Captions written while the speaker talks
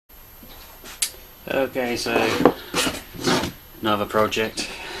Okay, so another project,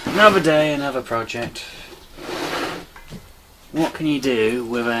 another day, another project. What can you do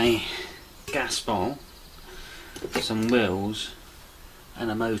with a gas bottle, some wheels and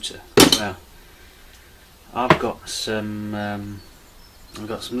a motor? Well, I've got some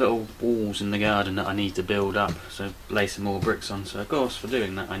little walls in the garden that I need to build up, so lay some more bricks on. So of course for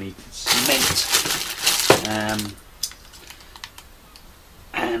doing that I need cement.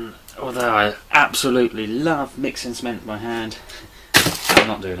 And although I absolutely love mixing cement by hand, I'm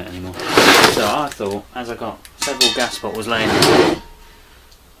not doing it anymore. So I thought, as I got several gas bottles laying around,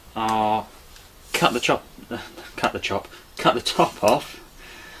 I'll cut the top off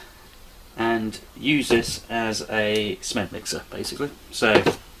and use this as a cement mixer, basically. So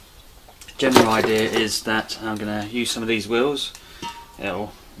general idea is that I'm going to use some of these wheels.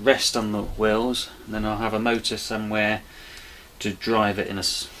 It'll rest on the wheels, and then I'll have a motor somewhere to drive it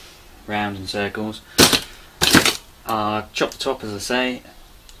round in circles. I'll chop the top, as I say.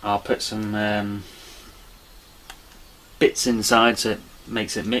 I'll put some bits inside so it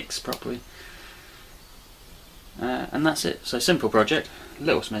makes it mix properly, and that's it. So simple project,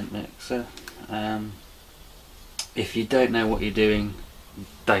 little cement mixer. If you don't know what you're doing,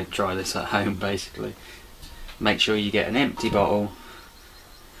 don't try this at home. Basically, make sure you get an empty bottle,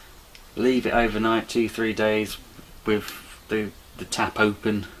 leave it overnight, 2-3 days with the tap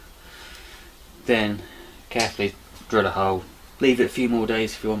open, then carefully drill a hole, leave it a few more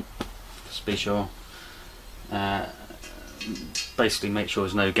days if you want, just be sure. Basically make sure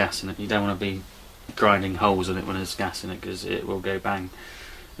there's no gas in it. You don't want to be grinding holes in it when there's gas in it, because it will go bang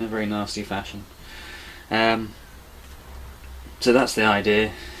in a very nasty fashion. So that's the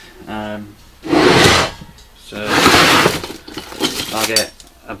idea. So I'll get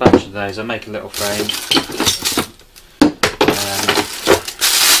a bunch of those. I'll make a little frame.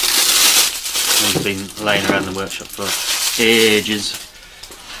 It's been laying around the workshop for ages.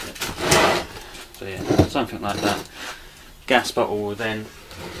 So yeah, something like that. Gas bottle will then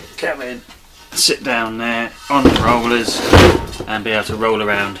come in, sit down there on the rollers and be able to roll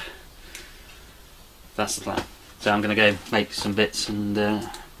around. That's the plan. So I'm going to go make some bits and then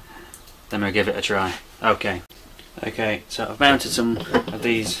we'll give it a try. Okay, so I've mounted some of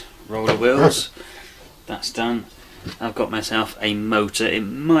these roller wheels. That's done. I've got myself a motor. It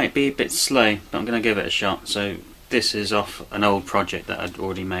might be a bit slow, but I'm going to give it a shot. So this is off an old project that I'd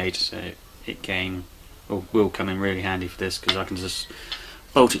already made, so it will come in really handy for this, because I can just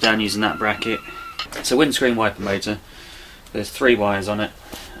bolt it down using that bracket. It's a windscreen wiper motor. There's 3 wires on it,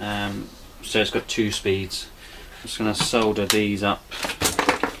 so it's got 2 speeds. I'm just going to solder these up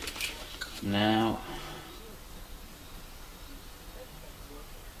now.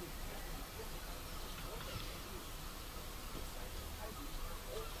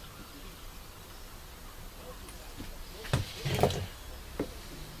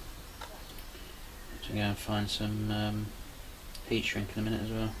 Go and find some heat shrink in a minute as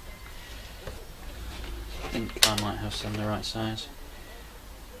well. I think I might have some the right size.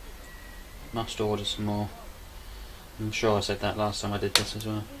 Must order some more. I'm sure I said that last time I did this as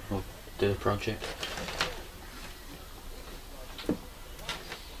well, or did a project.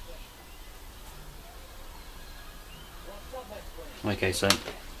 Okay, so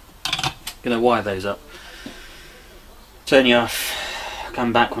I'm going to wire those up. Turn you off.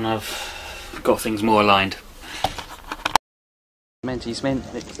 Come back when I've got things more aligned.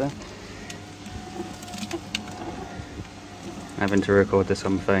 Cement mixer. Having to record this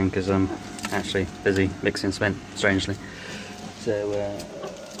on my phone because I'm actually busy mixing cement, strangely. So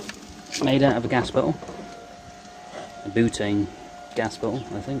it's made out of a gas bottle, a butane gas bottle,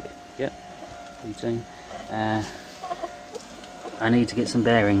 I think. Yep, butane. I need to get some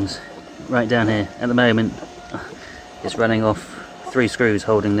bearings right down here. At the moment it's running off 3 screws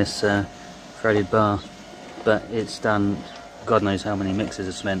holding this threaded bar, but it's done God knows how many mixes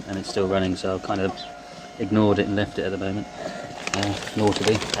of cement and it's still running, so I've kind of ignored it and left it at the moment.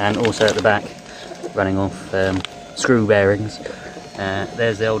 Naughtily. And also at the back, running off screw bearings.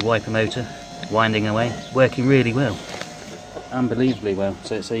 There's the old wiper motor winding away, working really well, unbelievably well.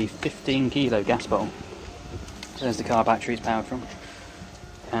 So it's a 15 kilo gas bottle. There's the car battery it's powered from,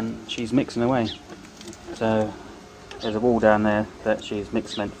 and she's mixing away. So there's a wall down there that she's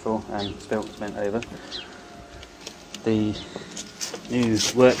mixed cement for and spilt cement over. The new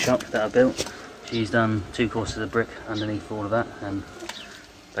workshop that I built, she's done 2 courses of brick underneath all of that, and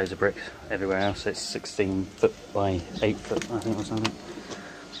loads of brick everywhere else. It's 16 foot by 8 foot, I think, or something.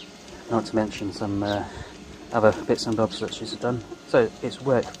 Not to mention some other bits and bobs that she's done. So it's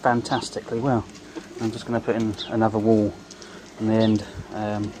worked fantastically well. I'm just going to put in another wall on the end,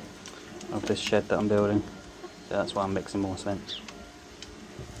 of this shed that I'm building, so that's why I'm mixing more cement.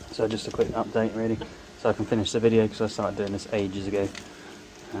 So just a quick update really, so I can finish the video, because I started doing this ages ago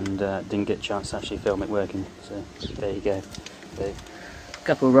and didn't get a chance to actually film it working. So there you go. So, a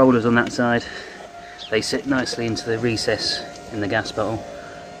couple of rollers on that side, they sit nicely into the recess in the gas bottle.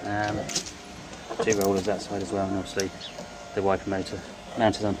 2 rollers that side as well, and obviously the wiper motor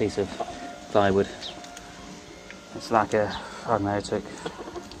mounted on a piece of plywood. It's like a, I don't know,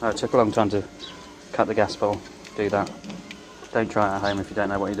 it took a long time to cut the gas bowl, do that. Don't try it at home if you don't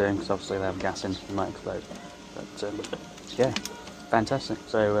know what you're doing, because obviously they have gas in, it might explode. But yeah, fantastic.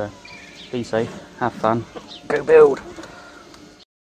 So be safe, have fun, go build!